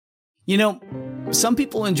You know, some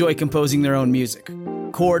people enjoy composing their own music,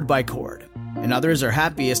 chord by chord, and others are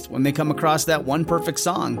happiest when they come across that one perfect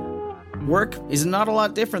song. Work is not a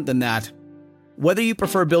lot different than that. Whether you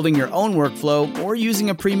prefer building your own workflow or using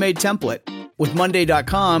a pre-made template, with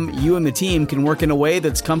Monday.com, you and the team can work in a way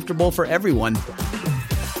that's comfortable for everyone.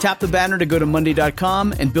 Tap the banner to go to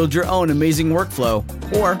Monday.com and build your own amazing workflow,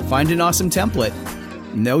 or find an awesome template.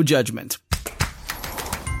 No judgment.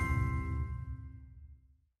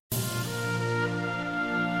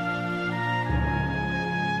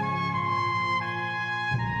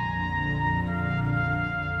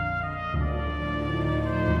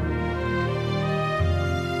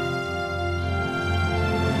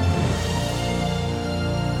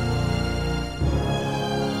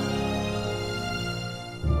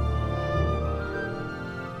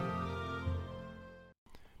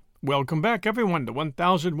 Welcome back, everyone, to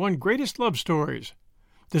 1001 Greatest Love Stories.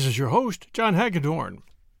 This is your host, John Hagedorn.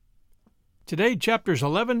 Today, chapters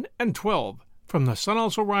 11 and 12 from The Sun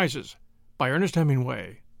Also Rises by Ernest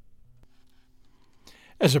Hemingway.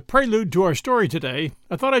 As a prelude to our story today,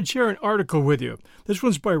 I thought I'd share an article with you. This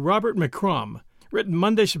one's by Robert McCrum, written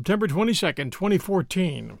Monday, September 22nd,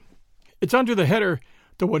 2014. It's under the header,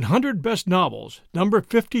 The 100 Best Novels, number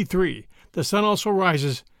 53, The Sun Also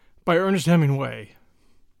Rises by Ernest Hemingway.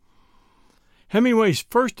 Hemingway's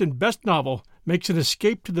first and best novel makes an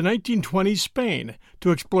escape to the 1920s Spain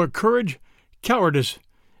to explore courage, cowardice,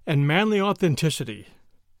 and manly authenticity.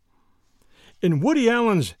 In Woody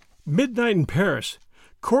Allen's Midnight in Paris,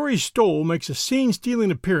 Corey Stoll makes a scene-stealing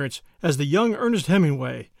appearance as the young Ernest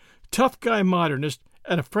Hemingway, tough guy modernist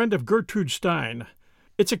and a friend of Gertrude Stein.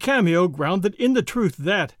 It's a cameo grounded in the truth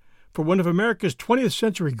that, for one of America's 20th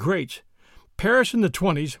century greats, Paris in the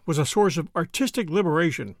 20s was a source of artistic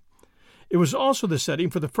liberation. It was also the setting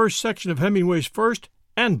for the first section of Hemingway's first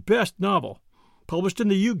and best novel, published in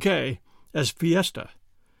the UK as Fiesta.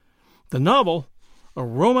 The novel, a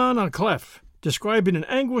roman à clef, describing an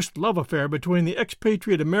anguished love affair between the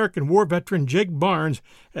expatriate American war veteran Jake Barnes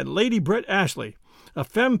and Lady Brett Ashley, a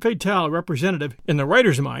femme fatale representative in the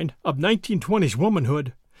writer's mind of 1920s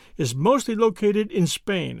womanhood, is mostly located in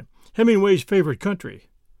Spain, Hemingway's favorite country.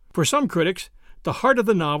 For some critics, the heart of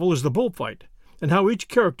the novel is the bullfight, and how each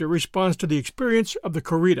character responds to the experience of the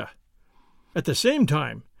corrida. At the same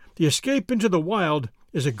time, the escape into the wild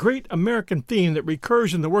is a great American theme that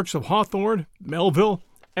recurs in the works of Hawthorne, Melville,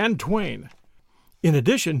 and Twain. In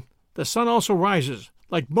addition, The Sun Also Rises,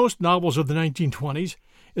 like most novels of the 1920s,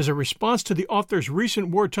 is a response to the author's recent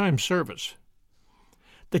wartime service.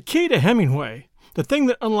 The key to Hemingway, the thing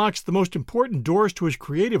that unlocks the most important doors to his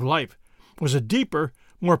creative life, was a deeper,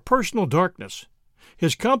 more personal darkness.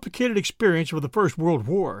 His complicated experience with the First World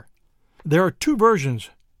War. There are two versions.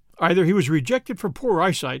 Either he was rejected for poor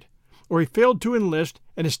eyesight, or he failed to enlist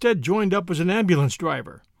and instead joined up as an ambulance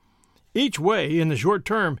driver. Each way, in the short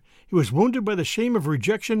term, he was wounded by the shame of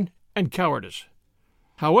rejection and cowardice.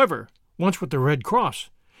 However, once with the Red Cross,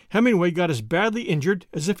 Hemingway got as badly injured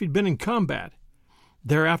as if he'd been in combat.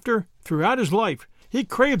 Thereafter, throughout his life, he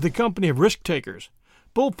craved the company of risk-takers,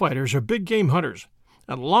 bullfighters or big-game hunters,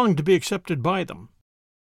 and longed to be accepted by them.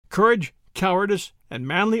 Courage, cowardice, and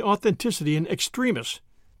manly authenticity in extremis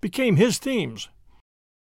became his themes.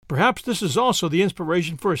 Perhaps this is also the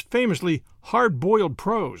inspiration for his famously hard-boiled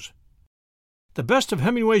prose. The best of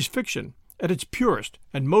Hemingway's fiction, at its purest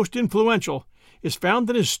and most influential, is found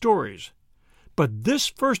in his stories. But this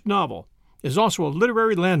first novel is also a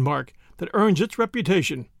literary landmark that earns its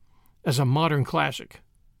reputation as a modern classic.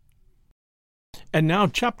 And now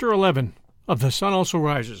Chapter 11 of The Sun Also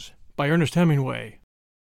Rises by Ernest Hemingway.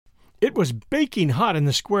 It was baking hot in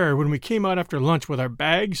the square when we came out after lunch with our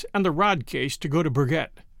bags and the rod case to go to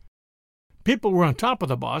Burgett. People were on top of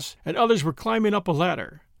the bus, and others were climbing up a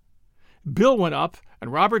ladder. Bill went up,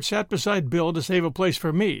 and Robert sat beside Bill to save a place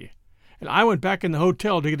for me, and I went back in the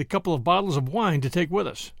hotel to get a couple of bottles of wine to take with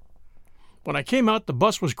us. When I came out, the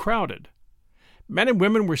bus was crowded. Men and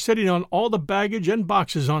women were sitting on all the baggage and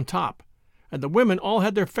boxes on top, and the women all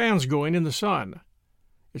had their fans going in the sun.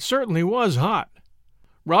 It certainly was hot.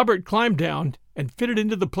 Robert climbed down and fitted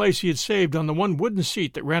into the place he had saved on the one wooden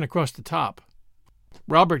seat that ran across the top.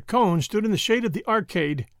 Robert Cohn stood in the shade of the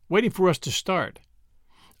arcade, waiting for us to start.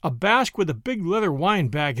 A Basque with a big leather wine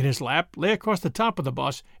bag in his lap lay across the top of the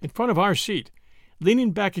bus in front of our seat,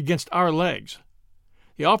 leaning back against our legs.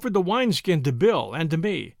 He offered the wineskin to Bill and to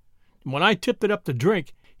me, and when I tipped it up to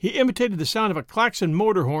drink, he imitated the sound of a klaxon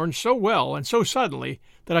motor horn so well and so suddenly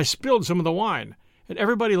that I spilled some of the wine, and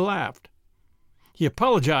everybody laughed. He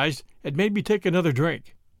apologized and made me take another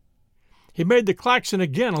drink. He made the klaxon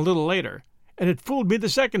again a little later, and it fooled me the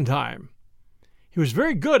second time. He was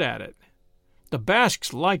very good at it. The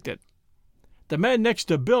Basques liked it. The man next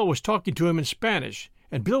to Bill was talking to him in Spanish,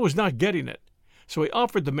 and Bill was not getting it, so he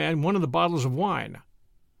offered the man one of the bottles of wine.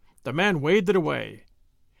 The man waved it away.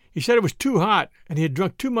 He said it was too hot, and he had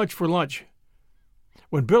drunk too much for lunch.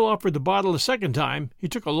 When Bill offered the bottle a second time, he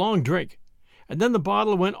took a long drink, and then the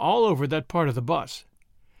bottle went all over that part of the bus.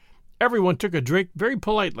 Everyone took a drink very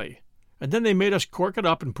politely, and then they made us cork it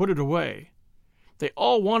up and put it away. They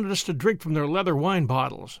all wanted us to drink from their leather wine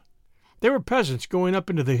bottles. They were peasants going up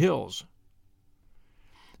into the hills.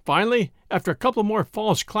 Finally, after a couple more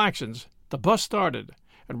false claxons, the bus started,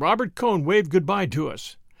 and Robert Cohn waved goodbye to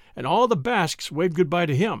us, and all the Basques waved goodbye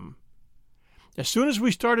to him. As soon as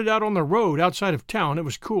we started out on the road outside of town, it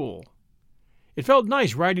was cool. It felt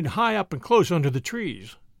nice riding high up and close under the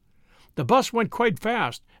trees. The bus went quite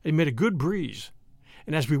fast and made a good breeze,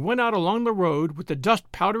 and as we went out along the road with the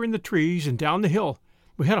dust powdering the trees and down the hill,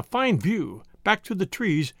 we had a fine view, back through the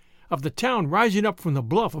trees, of the town rising up from the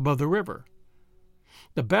bluff above the river.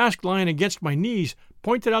 The Basque lying against my knees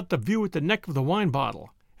pointed out the view at the neck of the wine bottle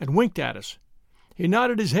and winked at us. He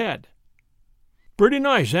nodded his head. "Pretty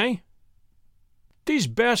nice, eh?" "These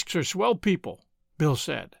Basques are swell people," Bill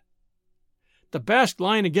said. The Basque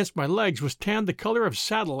lying against my legs was tanned the color of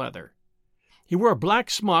saddle leather. He wore a black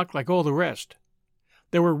smock like all the rest.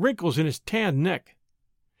 There were wrinkles in his tanned neck.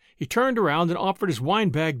 He turned around and offered his wine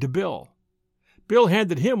bag to Bill. Bill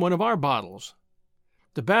handed him one of our bottles.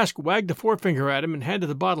 The Basque wagged a forefinger at him and handed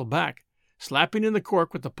the bottle back, slapping in the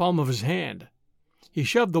cork with the palm of his hand. He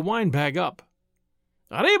shoved the wine bag up.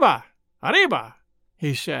 "Arriba! Arriba!"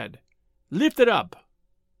 he said. "Lift it up!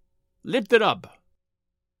 Lift it up!"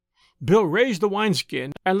 Bill raised the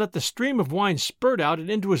wineskin and let the stream of wine spurt out and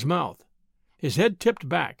into his mouth. His head tipped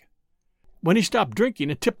back. When he stopped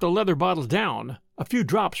drinking and tipped the leather bottle down, a few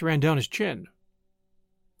drops ran down his chin.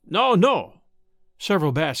 "No, no,"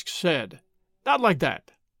 several Basques said. "Not like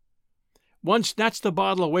that." One snatched the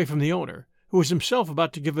bottle away from the owner, who was himself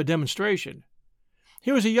about to give a demonstration.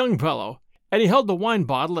 He was a young fellow, and he held the wine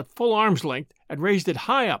bottle at full arm's length and raised it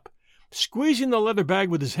high up, squeezing the leather bag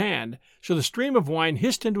with his hand so the stream of wine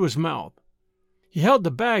hissed into his mouth. He held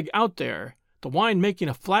the bag out there, the wine making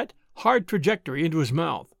a flat, hard trajectory into his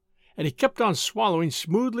mouth, and he kept on swallowing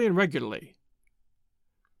smoothly and regularly.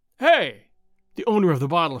 "Hey!" the owner of the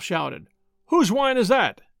bottle shouted. "Whose wine is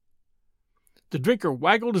that?" The drinker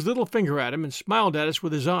waggled his little finger at him and smiled at us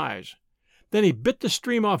with his eyes. Then he bit the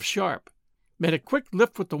stream off sharp, made a quick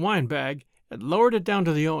lift with the wine bag, and lowered it down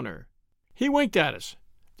to the owner. He winked at us.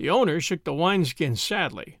 The owner shook the wineskin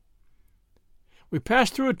sadly. We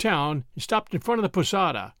passed through a town and stopped in front of the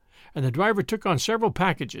posada, and the driver took on several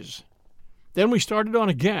packages. Then we started on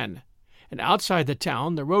again, and outside the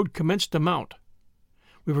town the road commenced to mount.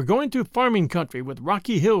 We were going through farming country with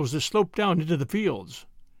rocky hills that sloped down into the fields.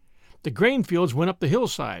 The grain fields went up the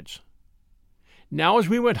hillsides. Now as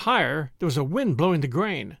we went higher, there was a wind blowing the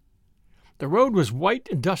grain. The road was white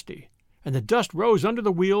and dusty, and the dust rose under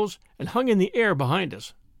the wheels and hung in the air behind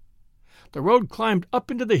us. The road climbed up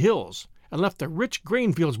into the hills and left the rich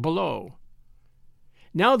grain fields below.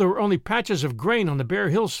 Now there were only patches of grain on the bare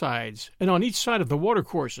hillsides and on each side of the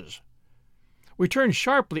watercourses. We turned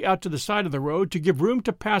sharply out to the side of the road to give room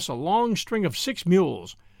to pass a long string of 6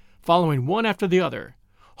 mules, following one after the other,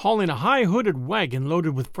 hauling a high-hooded wagon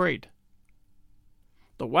loaded with freight.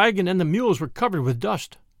 The wagon and the mules were covered with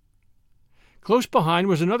dust. Close behind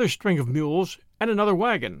was another string of mules and another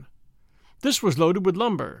wagon. This was loaded with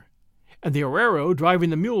lumber, and the arriero driving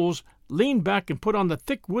the mules leaned back and put on the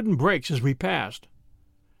thick wooden brakes as we passed.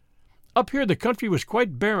 Up here the country was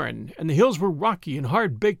quite barren, and the hills were rocky and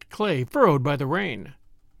hard-baked clay furrowed by the rain.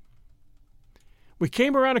 We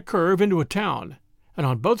came around a curve into a town, and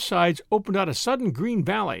on both sides opened out a sudden green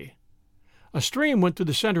valley. A stream went through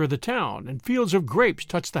the center of the town, and fields of grapes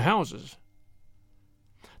touched the houses.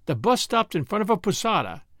 The bus stopped in front of a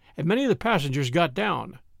posada, and many of the passengers got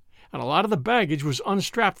down, and a lot of the baggage was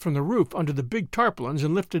unstrapped from the roof under the big tarpaulins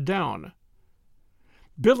and lifted down.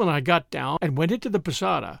 Bill and I got down and went into the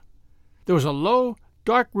posada. There was a low,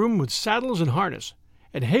 dark room with saddles and harness,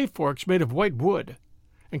 and hay forks made of white wood,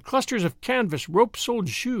 and clusters of canvas rope-soled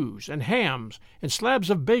shoes, and hams, and slabs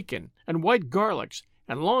of bacon, and white garlics,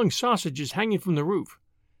 and long sausages hanging from the roof.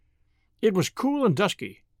 It was cool and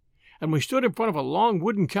dusky, and we stood in front of a long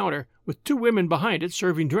wooden counter with 2 women behind it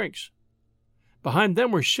serving drinks. Behind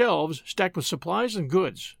them were shelves stacked with supplies and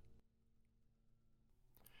goods.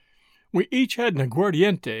 We each had an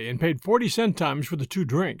aguardiente and paid 40 centimes for the 2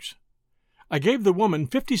 drinks. I gave the woman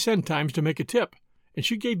 50 centimes to make a tip, and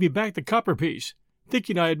she gave me back the copper piece,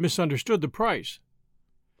 thinking I had misunderstood the price.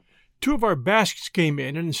 2 of our Basques came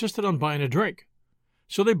in and insisted on buying a drink.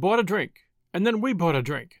 So they bought a drink, and then we bought a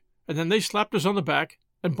drink, and then they slapped us on the back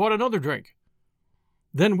and bought another drink.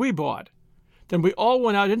 Then we bought. Then we all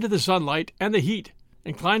went out into the sunlight and the heat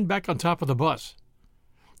and climbed back on top of the bus.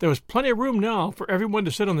 There was plenty of room now for everyone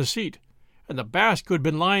to sit on the seat, and the Basque who had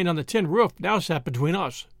been lying on the tin roof now sat between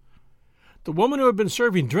us. The woman who had been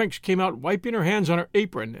serving drinks came out wiping her hands on her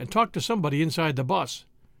apron and talked to somebody inside the bus.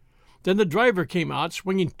 Then the driver came out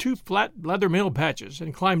swinging 2 flat leather mail patches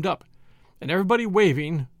and climbed up, and everybody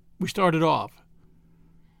waving, we started off.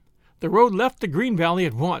 The road left the Green Valley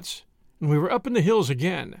at once, and we were up in the hills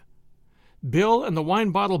again. Bill and the wine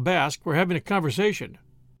bottle Basque were having a conversation.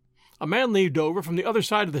 A man leaned over from the other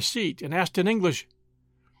side of the seat and asked in English,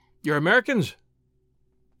 "You're Americans?"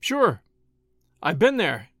 "Sure. I've been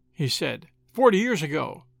there," he said, 40 years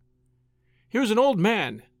ago. He was an old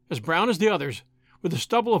man, as brown as the others, with the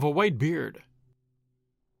stubble of a white beard.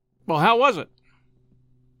 "Well, how was it?"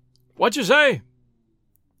 "What'd you say?"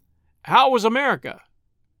 "How was America?"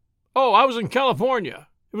 "Oh, I was in California.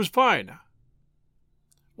 It was fine."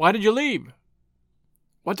 "Why did you leave?"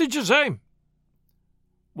 "What did you say?"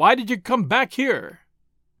 "Why did you come back here?"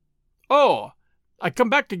 "Oh, I come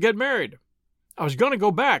back to get married. I was going to go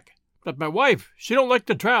back, but my wife, she don't like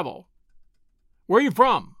to travel." "Where are you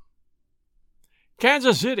from?"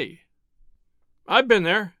 "Kansas City." "I've been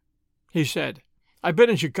there," he said. "I've been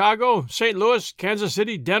in Chicago, St. Louis, Kansas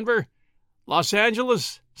City, Denver, Los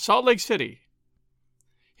Angeles, Salt Lake City."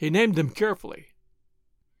 He named them carefully.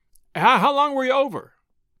 How long were you over?"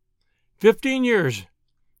 15 years.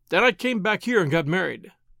 Then I came back here and got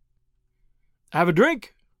married." "Have a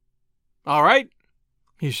drink?" "All right,"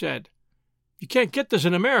 he said. "You can't get this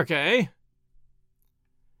in America, eh?"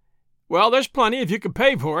 "Well, there's plenty if you can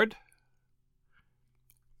pay for it."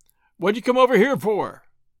 "What'd you come over here for?"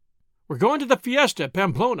 "We're going to the fiesta at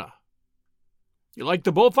Pamplona." "You like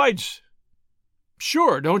the bullfights?"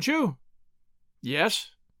 "Sure, don't you?"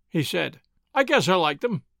 "Yes," he said. "I guess I like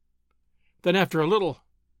them." Then after a little,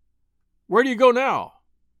 "Where do you go now?"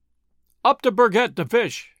 "Up to Burgett to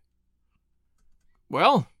fish."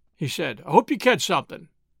 "Well," he said, "I hope you catch something."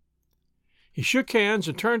 He shook hands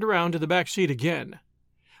and turned around to the back seat again.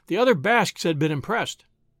 The other Basques had been impressed.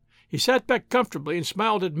 He sat back comfortably and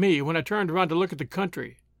smiled at me when I turned around to look at the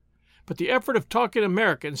country. But the effort of talking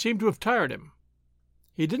American seemed to have tired him.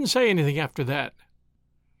 He didn't say anything after that.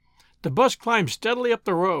 The bus climbed steadily up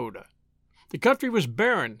the road. The country was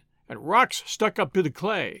barren, and rocks stuck up to the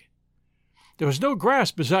clay. There was no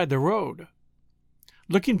grass beside the road.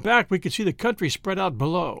 Looking back, we could see the country spread out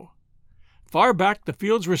below. Far back, the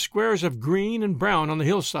fields were squares of green and brown on the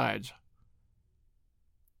hillsides.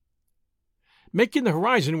 Making the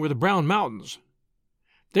horizon were the brown mountains.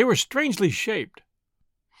 They were strangely shaped.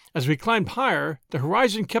 As we climbed higher, the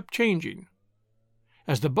horizon kept changing.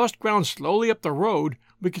 As the bus ground slowly up the road,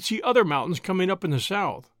 we could see other mountains coming up in the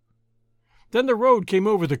south. Then the road came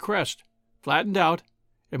over the crest, flattened out,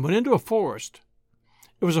 and went into a forest.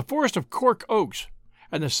 It was a forest of cork oaks,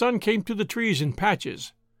 and the sun came through the trees in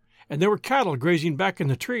patches, and there were cattle grazing back in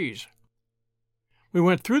the trees. We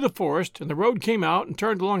went through the forest, and the road came out and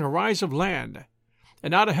turned along a rise of land,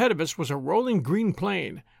 and out ahead of us was a rolling green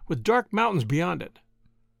plain with dark mountains beyond it.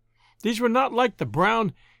 These were not like the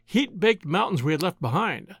brown, heat-baked mountains we had left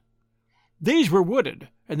behind. These were wooded,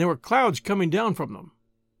 and there were clouds coming down from them.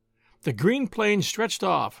 The green plain stretched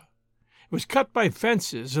off. It was cut by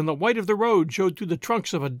fences, and the white of the road showed through the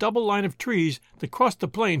trunks of a double line of trees that crossed the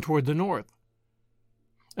plain toward the north.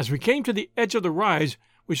 As we came to the edge of the rise,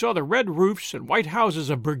 we saw the red roofs and white houses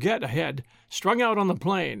of Burgett ahead, strung out on the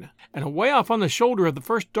plain, and away off on the shoulder of the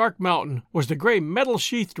first dark mountain was the gray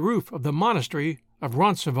metal-sheathed roof of the monastery of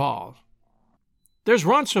Roncesvalles. "There's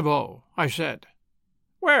Roncesvalles," I said.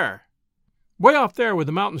 "Where?" "Way off there where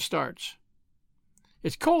the mountain starts."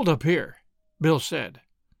 "It's cold up here," Bill said.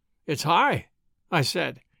 "It's high," I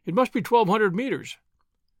said. "It must be 1,200 meters."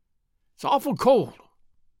 "It's awful cold,"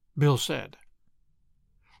 Bill said.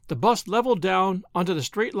 The bus leveled down onto the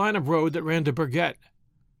straight line of road that ran to Burgett.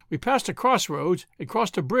 We passed a crossroads and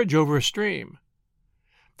crossed a bridge over a stream.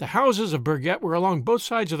 The houses of Burgett were along both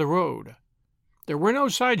sides of the road. There were no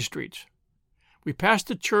side streets. We passed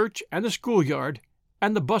the church and the schoolyard,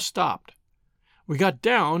 and the bus stopped. We got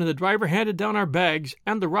down, and the driver handed down our bags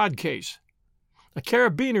and the rod case. A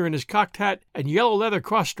carabiner in his cocked hat and yellow leather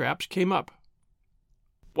cross straps came up.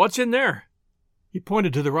 "What's in there?" He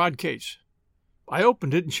pointed to the rod case. I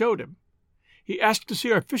opened it and showed him. He asked to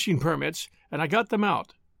see our fishing permits, and I got them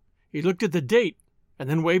out. He looked at the date and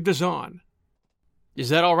then waved us on. "Is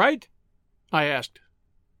that all right?" I asked.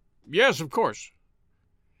 "Yes, of course."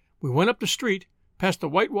 We went up the street, past the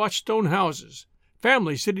whitewashed stone houses,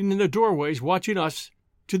 families sitting in their doorways watching us,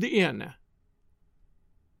 to the inn.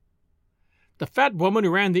 The fat woman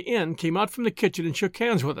who ran the inn came out from the kitchen and shook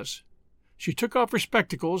hands with us. She took off her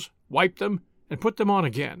spectacles, wiped them, and put them on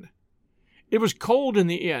again. It was cold in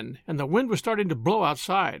the inn, and the wind was starting to blow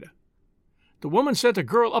outside. The woman sent a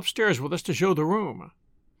girl upstairs with us to show the room.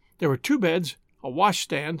 There were 2 beds, a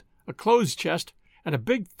washstand, a clothes chest, and a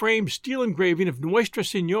big framed steel engraving of Nuestra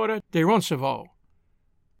Senora de Roncesvalles.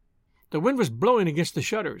 The wind was blowing against the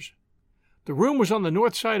shutters. The room was on the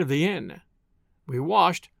north side of the inn. We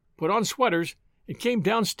washed, put on sweaters, and came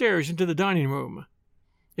downstairs into the dining room.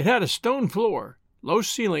 It had a stone floor, low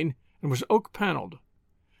ceiling, and was oak-paneled.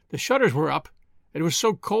 The shutters were up, and it was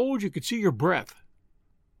so cold you could see your breath.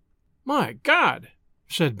 "My God,"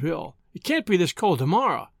 said Bill, "it can't be this cold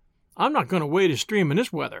tomorrow. I'm not going to wade a stream in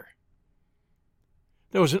this weather."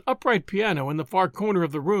 There was an upright piano in the far corner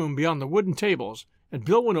of the room beyond the wooden tables, and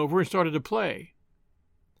Bill went over and started to play.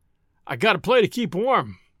 "I got to play to keep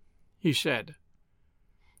warm," he said.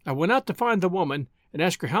 I went out to find the woman and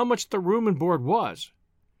asked her how much the room and board was.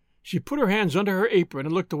 She put her hands under her apron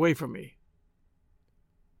and looked away from me.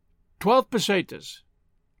 12 pesetas.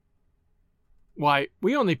 Why,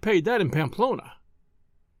 we only paid that in Pamplona.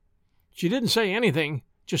 She didn't say anything,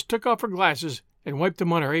 just took off her glasses and wiped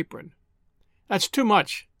them on her apron. "That's too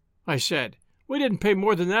much," I said. "We didn't pay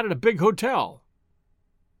more than that at a big hotel."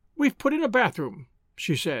 "We've put in a bathroom,"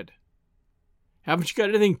 she said. "Haven't you got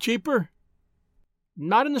anything cheaper?"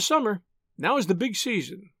 "Not in the summer. Now is the big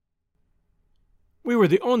season." We were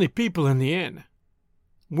the only people in the inn.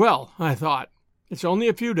 Well, I thought, it's only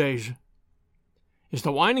a few days. "Is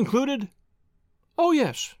the wine included?" "Oh,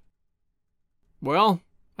 yes." "Well,"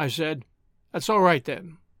 I said, "that's all right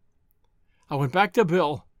then." I went back to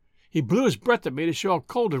Bill. He blew his breath at me to show how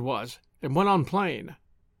cold it was, and went on playing.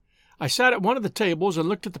 I sat at one of the tables and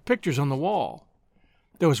looked at the pictures on the wall.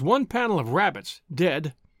 There was one panel of rabbits,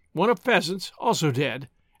 dead, one of pheasants, also dead,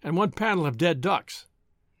 and one panel of dead ducks.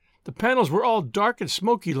 The panels were all dark and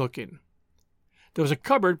smoky-looking. There was a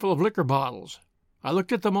cupboard full of liquor bottles. I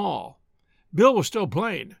looked at them all. Bill was still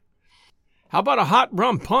playing. "How about a hot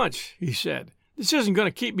rum punch?" he said. "This isn't going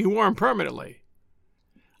to keep me warm permanently."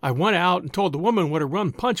 I went out and told the woman what a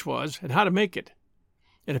rum punch was and how to make it.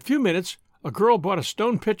 In a few minutes, a girl brought a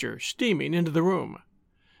stone pitcher, steaming, into the room.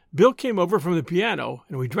 Bill came over from the piano,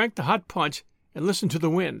 and we drank the hot punch and listened to the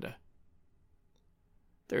wind.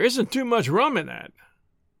 "There isn't too much rum in that."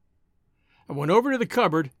 I went over to the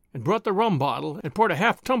cupboard and brought the rum bottle and poured a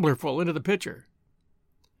half-tumblerful into the pitcher.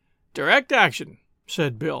 "Direct action,"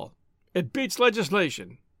 said Bill. "It beats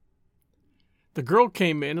legislation." The girl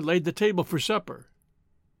came in and laid the table for supper.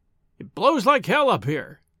 "It blows like hell up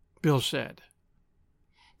here," Bill said.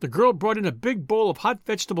 The girl brought in a big bowl of hot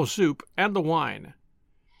vegetable soup and the wine.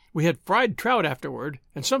 We had fried trout afterward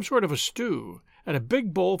and some sort of a stew and a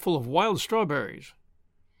big bowl full of wild strawberries.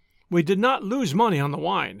 We did not lose money on the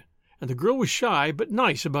wine, and the girl was shy but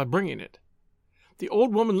nice about bringing it. The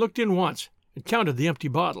old woman looked in once and counted the empty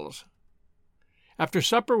bottles. After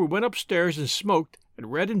supper we went upstairs and smoked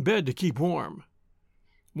and read in bed to keep warm.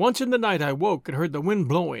 Once in the night I woke and heard the wind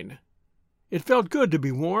blowing. It felt good to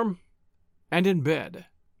be warm and in bed.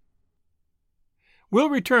 We'll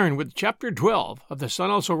return with Chapter 12 of The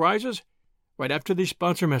Sun Also Rises right after these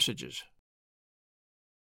sponsor messages.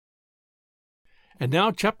 And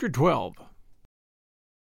now Chapter 12.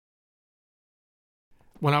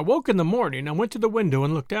 When I woke in the morning, I went to the window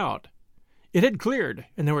and looked out. It had cleared,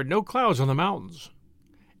 and there were no clouds on the mountains.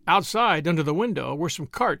 Outside, under the window, were some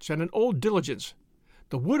carts and an old diligence.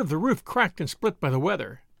 The wood of the roof cracked and split by the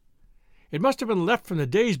weather. It must have been left from the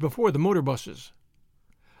days before the motor buses.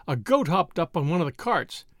 A goat hopped up on one of the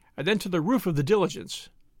carts, and then to the roof of the diligence.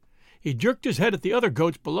 He jerked his head at the other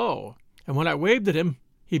goats below, and when I waved at him,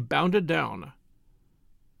 he bounded down.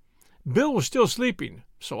 Bill was still sleeping,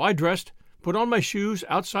 so I dressed, put on my shoes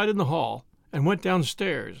outside in the hall, and went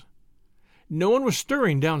downstairs. No one was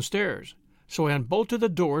stirring downstairs, so I unbolted the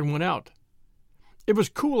door and went out. It was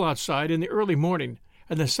cool outside in the early morning,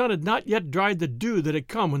 and the sun had not yet dried the dew that had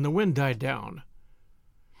come when the wind died down.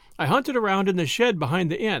 I hunted around in the shed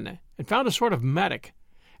behind the inn and found a sort of mattock,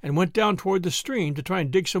 and went down toward the stream to try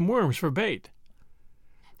and dig some worms for bait.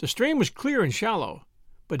 The stream was clear and shallow,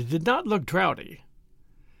 but it did not look trouty.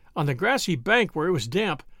 On the grassy bank where it was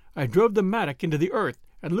damp, I drove the mattock into the earth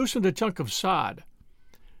and loosened a chunk of sod.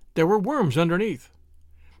 There were worms underneath.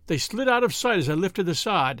 They slid out of sight as I lifted the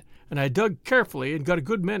sod, and I dug carefully and got a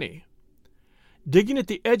good many. Digging at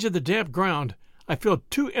the edge of the damp ground, I filled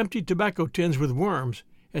 2 empty tobacco tins with worms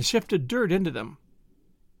and sifted dirt into them.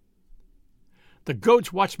 The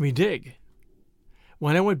goats watched me dig.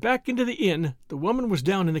 When I went back into the inn, the woman was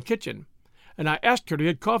down in the kitchen. and I asked her to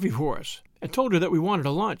get coffee for us and told her that we wanted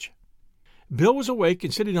a lunch. Bill was awake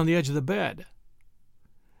and sitting on the edge of the bed.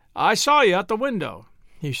 "I saw you out the window,"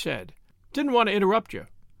 he said. "Didn't want to interrupt you.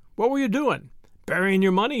 What were you doing? Burying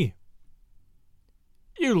your money?"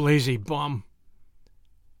 "You lazy bum."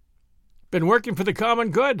 "Been working for the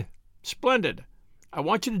common good? Splendid. I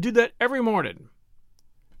want you to do that every morning."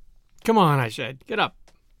 "Come on," I said. "Get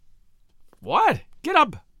up." "What? Get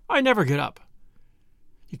up? I never get up."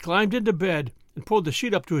 He climbed into bed and pulled the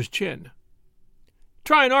sheet up to his chin.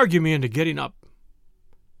 "Try and argue me into getting up."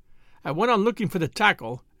 I went on looking for the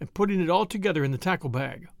tackle and putting it all together in the tackle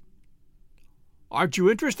bag. "Aren't you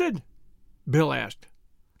interested?" Bill asked.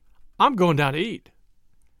 "I'm going down to eat."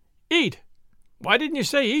 "Eat? Why didn't you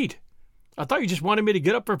say eat? I thought you just wanted me to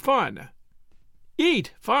get up for fun."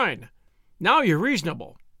 "Eat? Fine. Now you're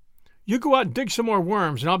reasonable. You go out and dig some more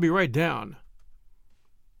worms, and I'll be right down."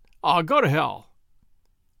 "I'll go to hell."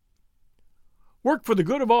 "Work for the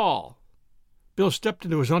good of all." Bill stepped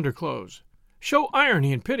into his underclothes. "Show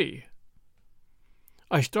irony and pity."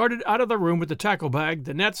 I started out of the room with the tackle bag,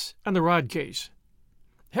 the nets, and the rod case.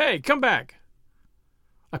 "Hey, come back."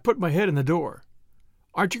 I put my head in the door.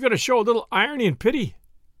 "Aren't you going to show a little irony and pity?"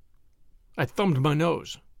 I thumbed my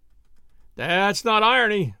nose. "That's not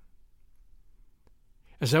irony."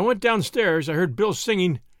 As I went downstairs, I heard Bill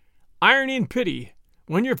singing, "Irony and pity,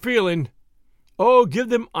 when you're feeling, oh, give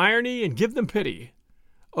them irony and give them pity.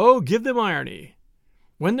 Oh, give them irony.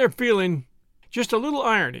 When they're feeling, just a little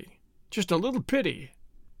irony, just a little pity."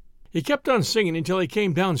 He kept on singing until he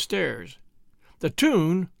came downstairs. The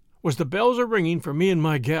tune was "The Bells Are Ringing for Me and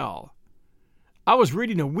My Gal." I was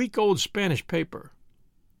reading a week-old Spanish paper.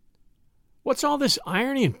 "What's all this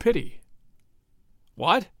irony and pity?"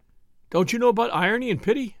 "What? Don't you know about irony and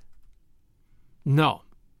pity?" "No.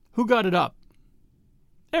 Who got it up?"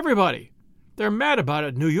 "Everybody. They're mad about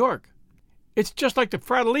it in New York. It's just like the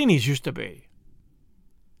Fratellini's used to be."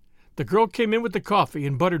 The girl came in with the coffee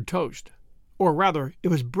and buttered toast. Or rather, it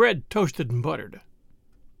was bread toasted and buttered.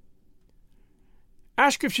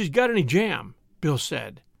 "Ask her if she's got any jam," Bill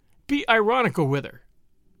said. "Be ironical with her."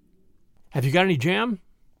 "Have you got any jam?"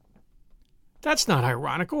 "That's not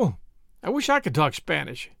ironical. I wish I could talk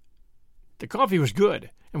Spanish." The coffee was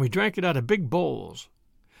good, and we drank it out of big bowls.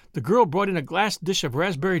 The girl brought in a glass dish of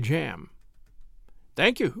raspberry jam.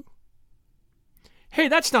 "Thank you." "Hey,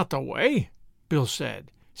 that's not the way," Bill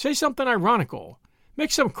said. "Say something ironical.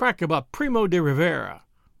 Make some crack about Primo de Rivera."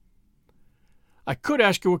 "I could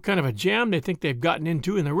ask you what kind of a jam they think they've gotten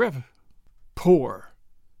into in the river." "Poor,"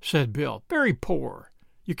 said Bill. "Very poor.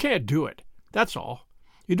 You can't do it. That's all.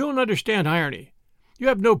 You don't understand irony. You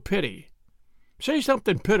have no pity. Say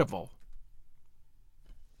something pitiful."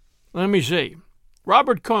 "Let me see.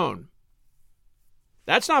 Robert Cohn."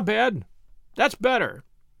 "That's not bad. That's better.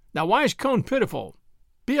 Now why is Cohn pitiful?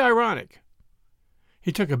 Be ironic."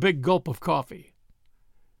 He took a big gulp of coffee.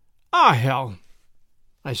 "Ah, hell,"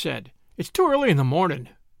 I said. "It's too early in the morning."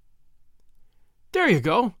 "There you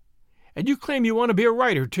go. And you claim you want to be a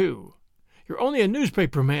writer, too. You're only a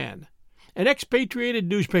newspaper man, an expatriated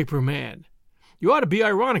newspaper man. You ought to be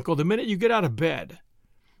ironical the minute you get out of bed.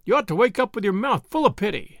 You ought to wake up with your mouth full of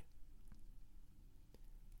pity."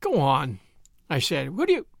 "Go on," I said. Who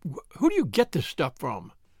do you get this stuff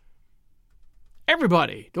from?"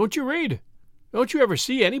 "Everybody. Don't you read? Don't you ever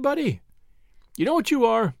see anybody? You know what you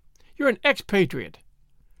are? You're an expatriate.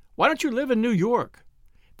 Why don't you live in New York?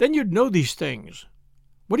 Then you'd know these things.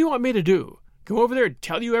 What do you want me to do? Go over there and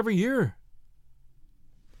tell you every year?"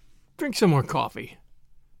 "Drink some more coffee,"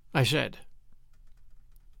 I said.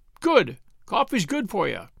 "Good. Coffee's good for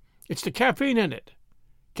you. It's the caffeine in it.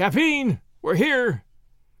 Caffeine, we're here.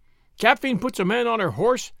 Caffeine puts a man on her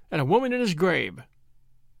horse and a woman in his grave.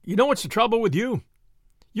 You know what's the trouble with you?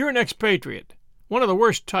 You're an expatriate, one of the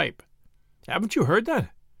worst type. Haven't you heard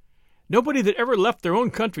that? Nobody that ever left their own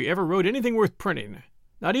country ever wrote anything worth printing,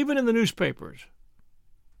 not even in the newspapers."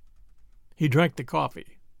 He drank the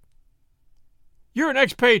coffee. "You're an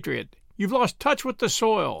expatriate. You've lost touch with the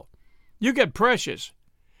soil. You get precious.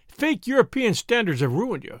 Fake European standards have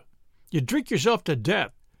ruined you. You drink yourself to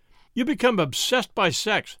death. You become obsessed by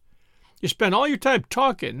sex. You spend all your time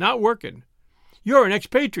talking, not working. You're an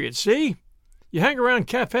expatriate, see? You hang around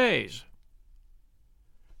cafes."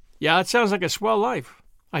 "Yeah, it sounds like a swell life,"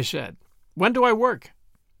 I said. "When do I work?"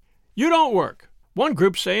 "You don't work. One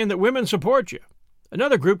group's saying that women support you.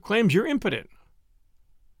 Another group claims you're impotent."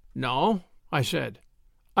 "No," I said.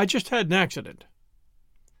 "I just had an accident."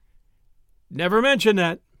 "Never mention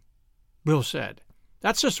that," Bill said.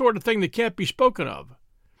 "That's the sort of thing that can't be spoken of.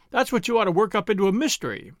 That's what you ought to work up into a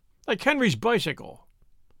mystery, like Henry's bicycle."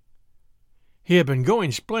 He had been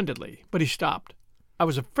going splendidly, but he stopped. I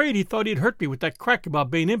was afraid he thought he'd hurt me with that crack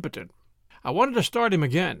about being impotent. I wanted to start him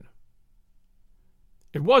again.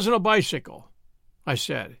 "It wasn't a bicycle," I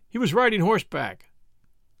said. "He was riding horseback."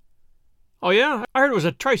 "Oh, yeah? I heard it was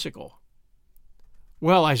a tricycle."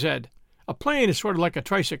 "Well," I said, "a plane is sort of like a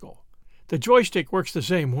tricycle. The joystick works the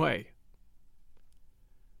same way."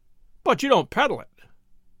 "But you don't pedal it."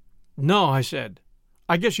 "No," I said.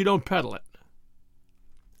 "I guess you don't pedal it."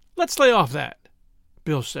 "Let's lay off that,"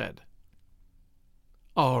 Bill said.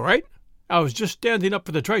 "All right. I was just standing up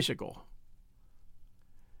for the tricycle."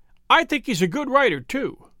 "I think he's a good rider,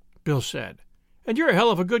 too," Bill said. "And you're a hell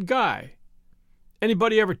of a good guy.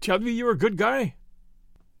 Anybody ever tell you you're a good guy?"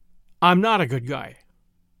 "I'm not a good guy."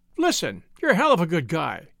 "Listen, you're a hell of a good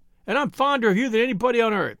guy, and I'm fonder of you than anybody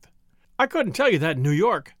on earth. I couldn't tell you that in New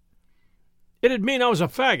York. It'd mean I was a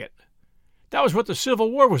faggot. That was what the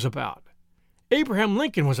Civil War was about. Abraham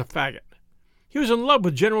Lincoln was a faggot. He was in love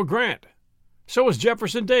with General Grant. So was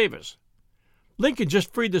Jefferson Davis. Lincoln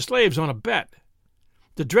just freed the slaves on a bet.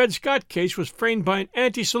 The Dred Scott case was framed by an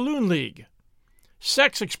anti-saloon league.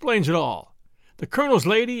 Sex explains it all. The Colonel's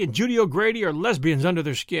lady and Judy O'Grady are lesbians under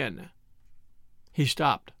their skin." He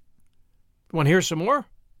stopped. "Want to hear some more?"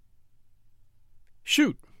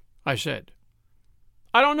 "Shoot," I said.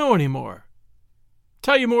 "I don't know any more.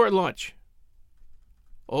 Tell you more at lunch."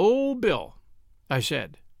 "Oh, Bill," I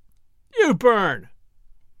said. "You burn."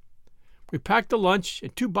 We packed the lunch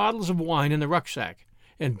and 2 bottles of wine in the rucksack,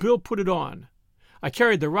 and Bill put it on. I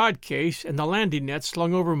carried the rod case and the landing net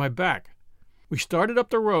slung over my back. We started up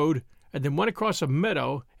the road and then went across a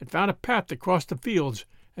meadow and found a path that crossed the fields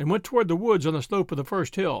and went toward the woods on the slope of the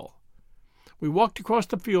first hill. We walked across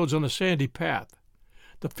the fields on the sandy path.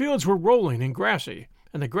 The fields were rolling and grassy,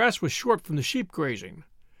 and the grass was short from the sheep grazing.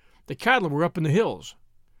 The cattle were up in the hills.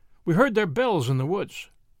 We heard their bells in the woods.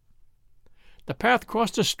 The path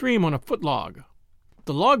crossed a stream on a footlog.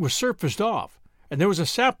 The log was surfaced off, and there was a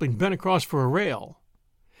sapling bent across for a rail.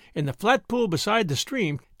 In the flat pool beside the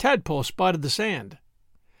stream, tadpoles spotted the sand.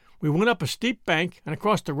 We went up a steep bank and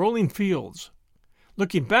across the rolling fields.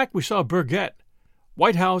 Looking back, we saw Burgett,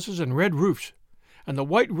 white houses and red roofs, and the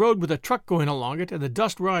white road with a truck going along it and the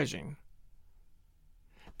dust rising.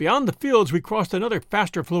 Beyond the fields, we crossed another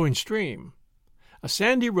faster-flowing stream. A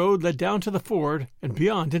sandy road led down to the ford and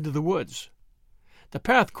beyond into the woods. The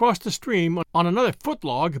path crossed the stream on another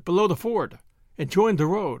footlog below the ford and joined the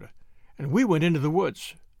road, and we went into the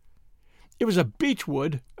woods. It was a beech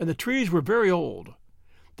wood, and the trees were very old.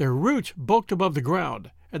 Their roots bulked above the ground,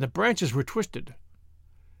 and the branches were twisted.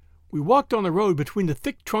 We walked on the road between the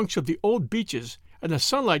thick trunks of the old beeches, and the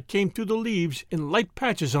sunlight came through the leaves in light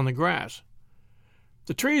patches on the grass.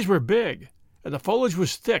 The trees were big, and the foliage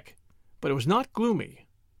was thick, but it was not gloomy.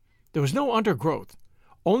 There was no undergrowth,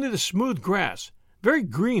 only the smooth grass, very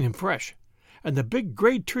green and fresh, and the big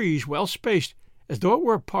gray trees well spaced as though it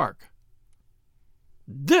were a park.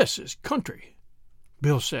 "This is country,"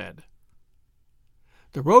 Bill said.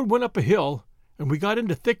 The road went up a hill, and we got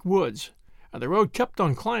into thick woods, and the road kept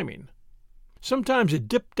on climbing. Sometimes it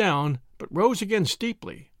dipped down, but rose again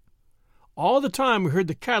steeply. All the time we heard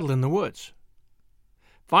the cattle in the woods.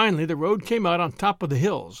 Finally, the road came out on top of the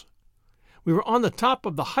hills. We were on the top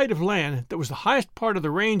of the height of land that was the highest part of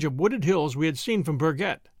the range of wooded hills we had seen from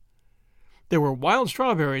Burgett. There were wild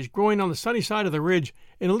strawberries growing on the sunny side of the ridge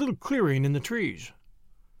in a little clearing in the trees.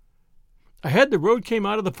 Ahead, the road came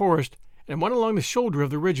out of the forest and went along the shoulder of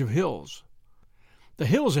the ridge of hills. The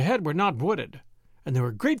hills ahead were not wooded, and there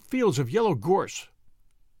were great fields of yellow gorse.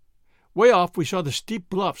 Way off we saw the steep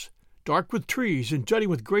bluffs, dark with trees and jutting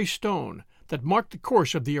with gray stone, that marked the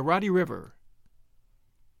course of the Irati River.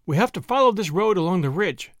 "We have to follow this road along the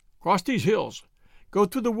ridge, cross these hills, go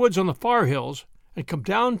through the woods on the far hills, and come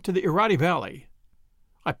down to the Irati Valley,"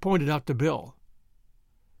 I pointed out to Bill.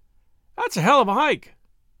 "That's a hell of a hike."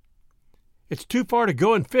 "It's too far to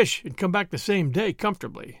go and fish and come back the same day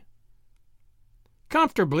comfortably."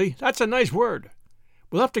 "Comfortably? That's a nice word.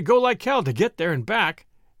 We'll have to go like hell to get there and back,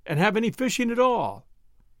 and have any fishing at all."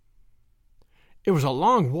 It was a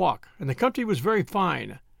long walk, and the country was very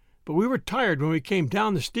fine, but we were tired when we came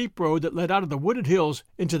down the steep road that led out of the wooded hills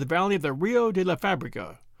into the valley of the Rio de la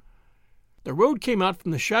Fabrica. The road came out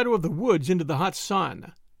from the shadow of the woods into the hot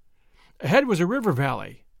sun. Ahead was a river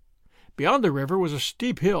valley. Beyond the river was a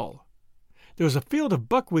steep hill. There was a field of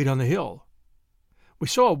buckwheat on the hill. We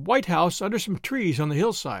saw a white house under some trees on the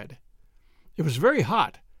hillside. It was very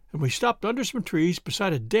hot, and we stopped under some trees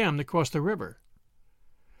beside a dam that crossed the river.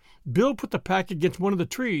 Bill put the pack against one of the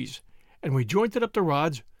trees, and we jointed up the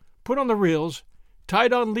rods, put on the reels,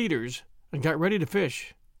 tied on leaders, and got ready to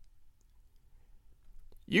fish.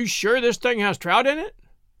 "You sure this thing has trout in it?"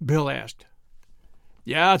 Bill asked.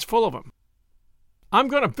 "Yeah, it's full of 'em." "I'm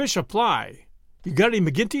going to fish a fly. You got any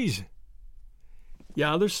McGinty's?"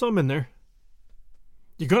 "Yeah, there's some in there."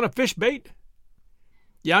 "You going to fish bait?"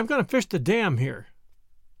 "Yeah, I'm going to fish the dam here."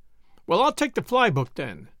 "Well, I'll take the fly book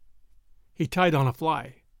then." He tied on a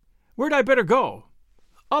fly. "Where'd I better go?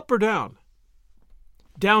 Up or down?"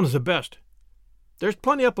 "Down is the best. There's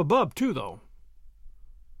plenty up above, too, though."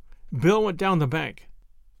 Bill went down the bank.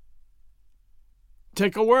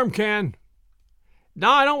 "Take a worm can." "No,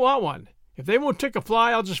 I don't want one. If they won't take a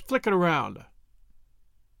fly, I'll just flick it around."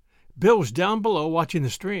 Bill was down below watching the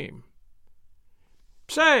stream.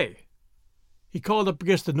 "Say," he called up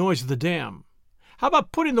against the noise of the dam, "how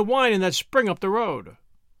about putting the wine in that spring up the road?"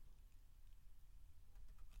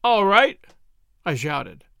 "All right," I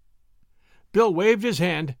shouted. Bill waved his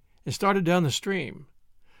hand and started down the stream.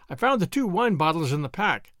 I found the 2 wine bottles in the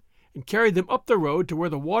pack and carried them up the road to where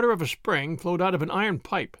the water of a spring flowed out of an iron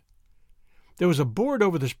pipe. There was a board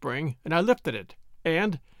over the spring, and I lifted it,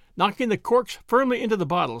 and, knocking the corks firmly into the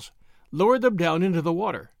bottles, lowered them down into the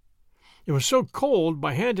water. It was so cold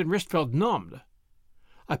my hand and wrist felt numbed.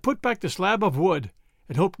 I put back the slab of wood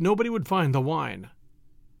and hoped nobody would find the wine.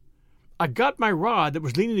 I got my rod that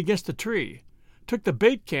was leaning against the tree, took the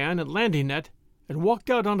bait can and landing net, and walked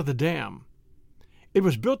out onto the dam. It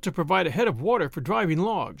was built to provide a head of water for driving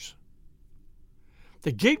logs.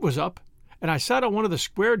 The gate was up, and I sat on one of the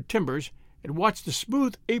squared timbers and watched the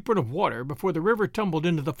smooth apron of water before the river tumbled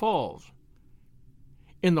into the falls.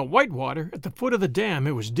 In the white water at the foot of the dam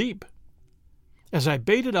it was deep. As I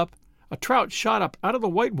baited up, a trout shot up out of the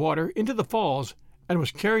white water into the falls and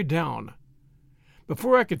was carried down.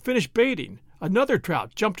 Before I could finish baiting, another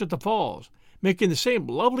trout jumped at the falls, making the same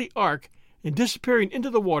lovely arc and disappearing into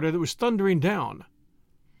the water that was thundering down.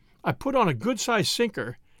 I put on a good-sized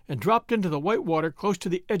sinker and dropped into the white water close to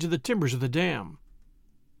the edge of the timbers of the dam.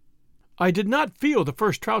 I did not feel the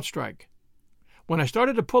first trout strike. When I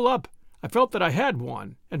started to pull up, I felt that I had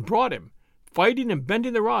one and brought him, fighting and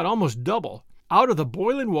bending the rod almost double, out of the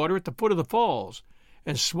boiling water at the foot of the falls,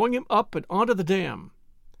 and swung him up and onto the dam.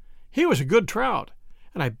 He was a good trout,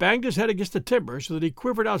 and I banged his head against the timber so that he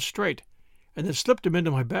quivered out straight, and then slipped him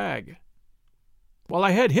into my bag. While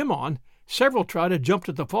I had him on, several trout had jumped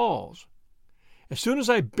at the falls. As soon as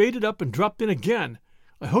I baited up and dropped in again,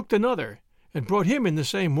 I hooked another and brought him in the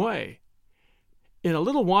same way. In a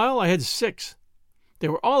little while I had 6. They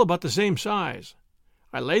were all about the same size.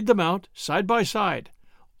 I laid them out, side by side,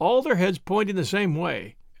 all their heads pointing the same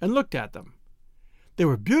way, and looked at them. They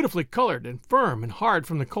were beautifully colored and firm and hard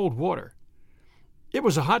from the cold water. It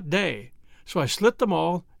was a hot day, so I slit them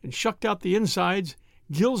all and shucked out the insides,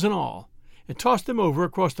 gills and all, and tossed them over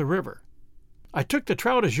across the river. I took the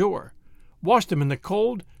trout ashore, washed them in the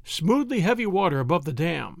cold, smoothly heavy water above the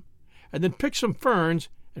dam, and then picked some ferns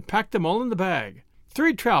and packed them all in the bag.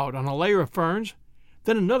 3 trout on a layer of ferns,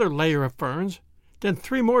 then another layer of ferns, then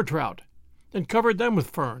 3 more trout, then covered them with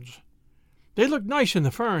ferns. They looked nice in the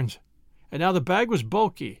ferns, and now the bag was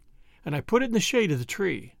bulky, and I put it in the shade of the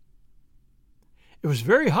tree. It was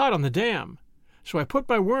very hot on the dam, so I put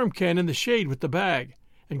my worm can in the shade with the bag,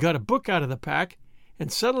 and got a book out of the pack,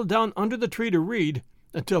 and settled down under the tree to read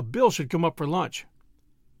until Bill should come up for lunch.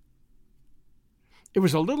 It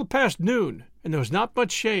was a little past noon, and there was not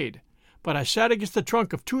much shade, but I sat against the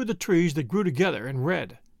trunk of 2 of the trees that grew together and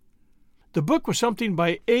read. The book was something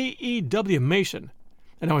by A.E.W. Mason,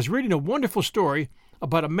 and I was reading a wonderful story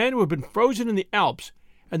about a man who had been frozen in the Alps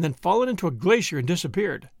and then fallen into a glacier and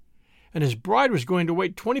disappeared, and his bride was going to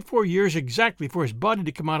wait 24 years exactly for his body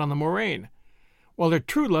to come out on the moraine, while their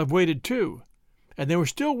true love waited too, and they were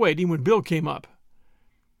still waiting when Bill came up.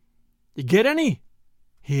 "You get any?"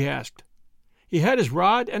 he asked. He had his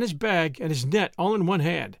rod and his bag and his net all in one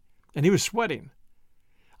hand, and he was sweating.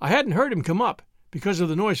 I hadn't heard him come up because of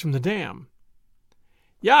the noise from the dam.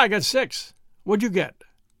 "Yeah, I got 6. What'd you get?"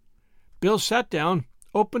 Bill sat down,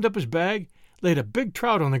 opened up his bag, laid a big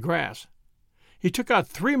trout on the grass. He took out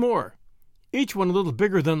 3 more, each one a little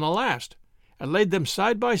bigger than the last, and laid them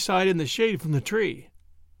side by side in the shade from the tree.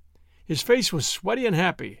 His face was sweaty and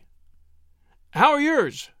happy. "How are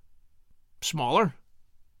yours?" "Smaller."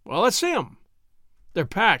 "Well, let's see 'em." "They're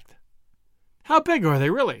packed." "How big are they,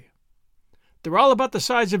 really?" "They're all about the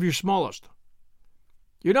size of your smallest."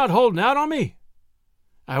 "You're not holding out on me?"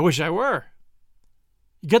 "I wish I were."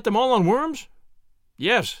 "You get them all on worms?"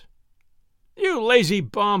 "Yes." "You lazy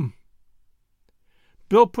bum."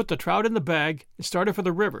 Bill put the trout in the bag and started for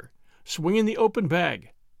the river, swinging the open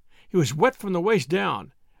bag. He was wet from the waist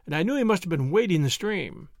down, and I knew he must have been wading the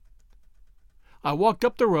stream. I walked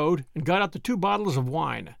up the road and got out the 2 bottles of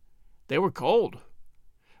wine. They were cold.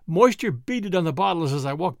 Moisture beaded on the bottles as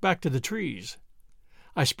I walked back to the trees.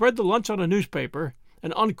 I spread the lunch on a newspaper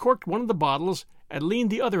and uncorked one of the bottles and leaned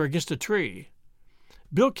the other against a tree.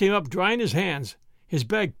 Bill came up drying his hands, his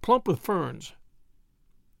bag plump with ferns.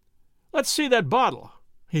 "Let's see that bottle,"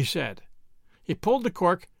 he said. He pulled the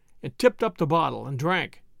cork and tipped up the bottle and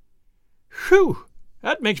drank. "Whew!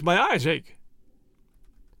 That makes my eyes ache."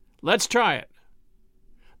 "Let's try it."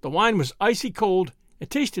 The wine was icy cold and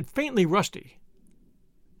tasted faintly rusty.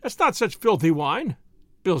 "That's not such filthy wine,"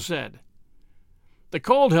 Bill said. "The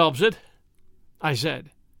cold helps it," I said.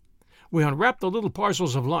 We unwrapped the little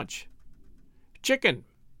parcels of lunch. "Chicken.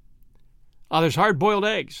 There's hard-boiled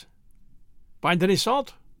eggs. Find any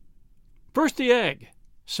salt?" "First the egg,"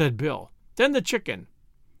 said Bill, "then the chicken.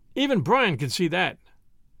 Even Brian can see that."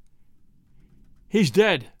 "He's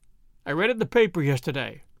dead. I read it in the paper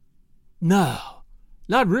yesterday." "No,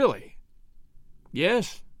 not really."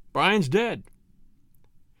 "Yes, Brian's dead."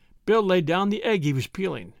 Bill laid down the egg he was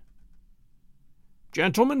peeling.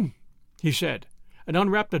 "Gentlemen," he said, and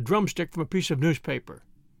unwrapped a drumstick from a piece of newspaper,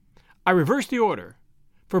 "I reverse the order,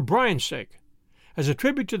 for Brian's sake, as a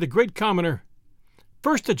tribute to the great commoner.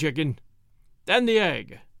 First the chicken, then the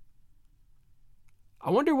egg."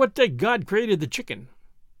 "I wonder what day God created the chicken."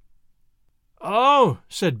 "Oh,"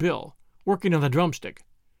 said Bill, working on the drumstick,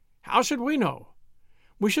 "how should we know?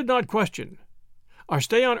 We should not question. Our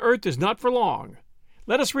stay on earth is not for long.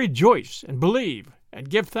 Let us rejoice and believe and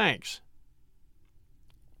give thanks."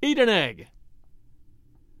 "Eat an egg."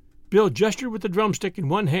 Bill gestured with the drumstick in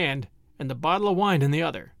one hand and the bottle of wine in the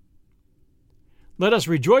other. "Let us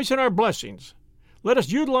rejoice in our blessings. Let us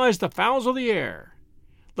utilize the fowls of the air.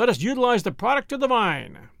 Let us utilize the product of the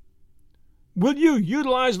vine. Will you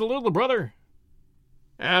utilize the little brother?"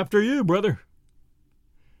 "After you, brother."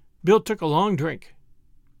 Bill took a long drink.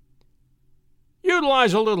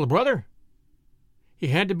 "Utilize a little brother." He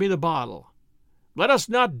handed me the bottle. "Let us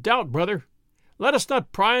not doubt, brother. Let us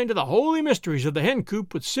not pry into the holy mysteries of the hen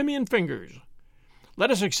coop with simian fingers. Let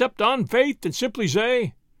us accept on faith and simply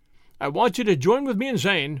say, I want you to join with me in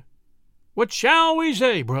saying, 'What shall we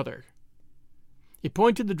say, brother?'" He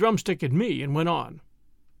pointed the drumstick at me and went on.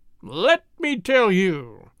 "Let me tell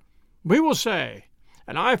you. We will say,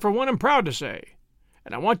 and I for one am proud to say,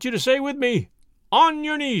 and I want you to say with me, 'On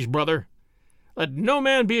your knees, brother. Let no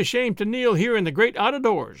man be ashamed to kneel here in the great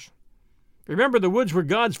out-of-doors. Remember the woods were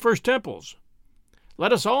God's first temples.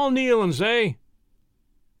 Let us all kneel and say,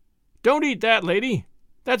 "Don't eat that, lady.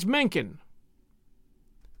 That's Mencken."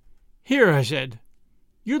 "Here," I said,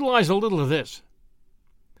 "utilize a little of this."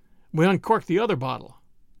 We uncorked the other bottle.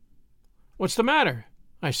 "What's the matter?"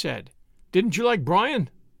 I said. "Didn't you like Brian?"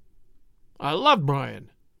 "I loved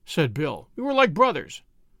Brian," said Bill. "We were like brothers."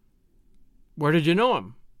 "Where did you know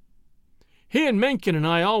him?" "He and Mencken and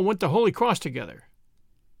I all went to Holy Cross together."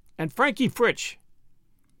 "And Frankie Fritsch?"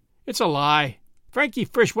 "It's a lie. Frankie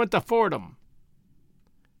Frisch went to Fordham."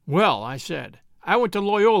 "Well," I said, "I went to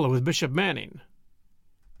Loyola with Bishop Manning."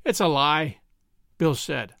 "It's a lie," Bill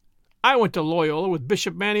said. "I went to Loyola with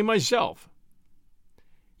Bishop Manning myself."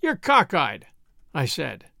 "You're cockeyed," I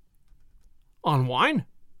said. "On wine?"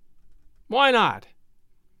 "Why not?"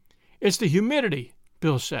 "It's the humidity,"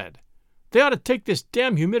 Bill said. "They ought to take this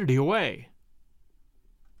damn humidity away."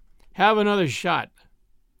 "Have another shot."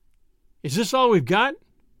 "Is this all we've got?"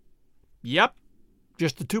 "Yep,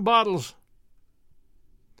 just the 2 bottles."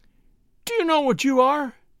 "Do you know what you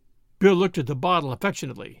are?" Bill looked at the bottle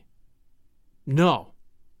affectionately. "No,"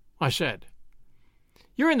 I said.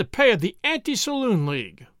 "You're in the pay of the Anti-Saloon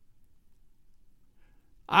League."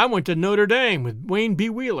 "I went to Notre Dame with Wayne B.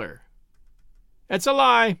 Wheeler." "It's a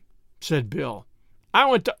lie," said Bill. "I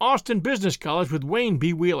went to Austin Business College with Wayne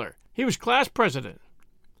B. Wheeler. He was class president."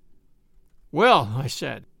 "Well," I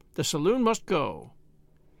said, "the saloon must go."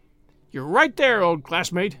 "You're right there, old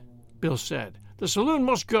classmate," Bill said. "The saloon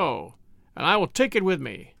must go, and I will take it with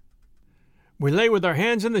me." We lay with our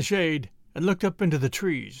hands in the shade and looked up into the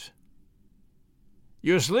trees.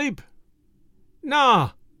 "You asleep?"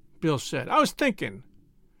 "Nah," Bill said. "I was thinking."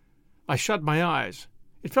 I shut my eyes.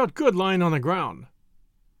 It felt good lying on the ground.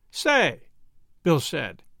 "Say," Bill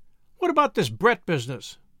said, "what about this Brett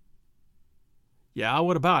business?" "Yeah,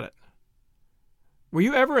 what about it?" "Were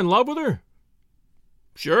you ever in love with her?"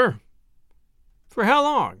 "Sure." "For how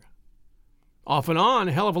long?" "Off and on,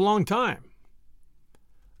 a hell of a long time."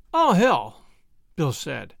 "Oh, hell," Bill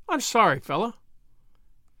said. "I'm sorry, fella."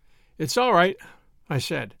 "It's all right," I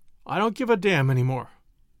said. "I don't give a damn anymore."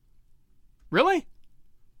 "Really?"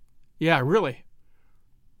 "Yeah, really.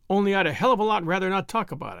 Only I'd a hell of a lot rather not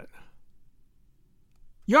talk about it."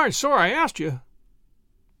 "You aren't sorry I asked you?"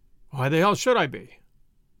 "Why the hell should I be?"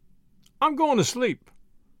 "I'm going to sleep,"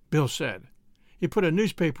 Bill said. He put a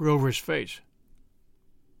newspaper over his face.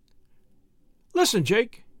 "Listen,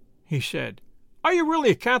 Jake," he said, "are you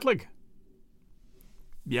really a Catholic?"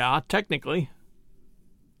 "Yeah, technically."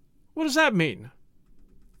 "What does that mean?"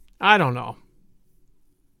 "I don't know."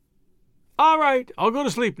 "All right, I'll go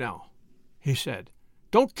to sleep now," he said.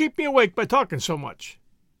 "Don't keep me awake by talking so much."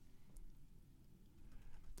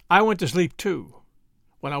 I went to sleep too.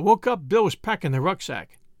 When I woke up, Bill was packing the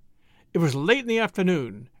rucksack. It was late in the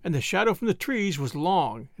afternoon, and the shadow from the trees was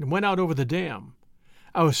long and went out over the dam.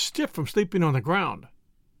 I was stiff from sleeping on the ground.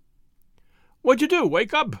 "What'd you do,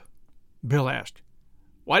 wake up?" Bill asked.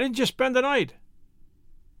 "Why didn't you spend the night?"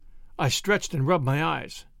 I stretched and rubbed my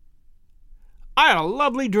eyes. "I had a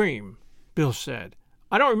lovely dream," Bill said.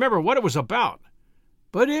 "I don't remember what it was about,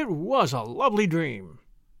 but it was a lovely dream."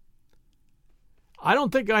 "I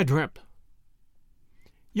don't think I dreamt."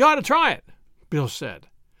 "You ought to try it," Bill said.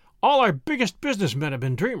 "All our biggest businessmen have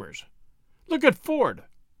been dreamers. Look at Ford.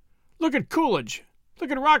 Look at Coolidge.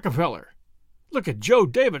 Look at Rockefeller. Look at Joe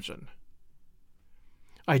Davidson."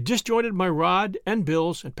 I disjointed my rod and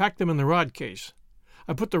Bill's and packed them in the rod case.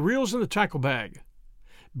 I put the reels in the tackle bag.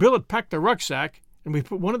 Bill had packed the rucksack, and we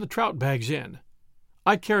put one of the trout bags in.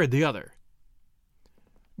 I carried the other.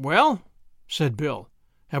 "Well," said Bill,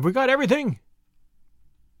 "have we got everything?"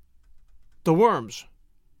 "The worms."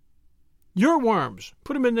 "Your worms.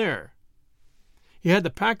 Put 'em in there." He had the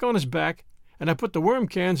pack on his back, and I put the worm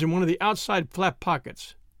cans in one of the outside flap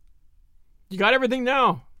pockets. "You got everything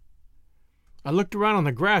now?" I looked around on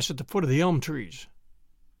the grass at the foot of the elm trees.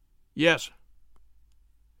 "Yes."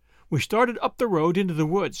 We started up the road into the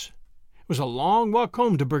woods. It was a long walk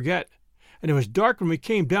home to Burgett, and it was dark when we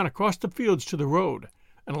came down across the fields to the road,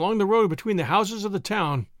 and along the road between the houses of the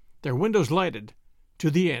town, their windows lighted, to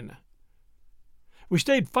the inn. We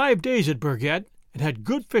stayed 5 days at Burgett and had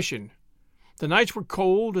good fishing. The nights were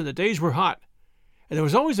cold and the days were hot, and there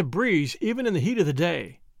was always a breeze even in the heat of the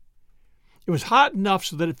day. It was hot enough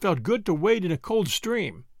so that it felt good to wade in a cold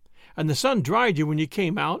stream, and the sun dried you when you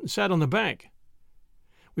came out and sat on the bank.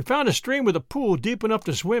 We found a stream with a pool deep enough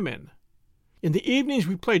to swim in. In the evenings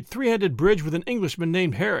we played three-handed bridge with an Englishman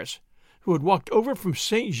named Harris, who had walked over from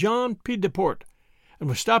St. Jean Pied de Port and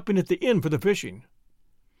was stopping at the inn for the fishing.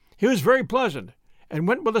 He was very pleasant, and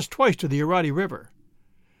went with us twice to the Irati River.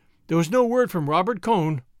 There was no word from Robert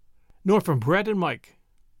Cohn, nor from Brett and Mike.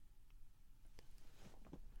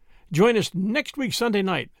 Join us next week Sunday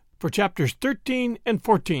night for chapters 13 and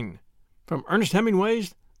 14 from Ernest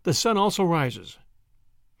Hemingway's The Sun Also Rises.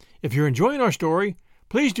 If you're enjoying our story,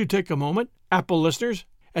 please do take a moment, Apple listeners,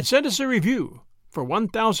 and send us a review for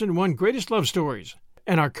 1001 Greatest Love Stories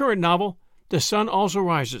and our current novel, The Sun Also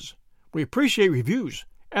Rises. We appreciate reviews,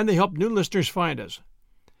 and they help new listeners find us.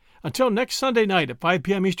 Until next Sunday night at 5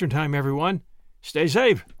 p.m. Eastern Time, everyone, stay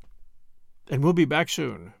safe, and we'll be back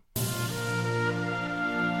soon.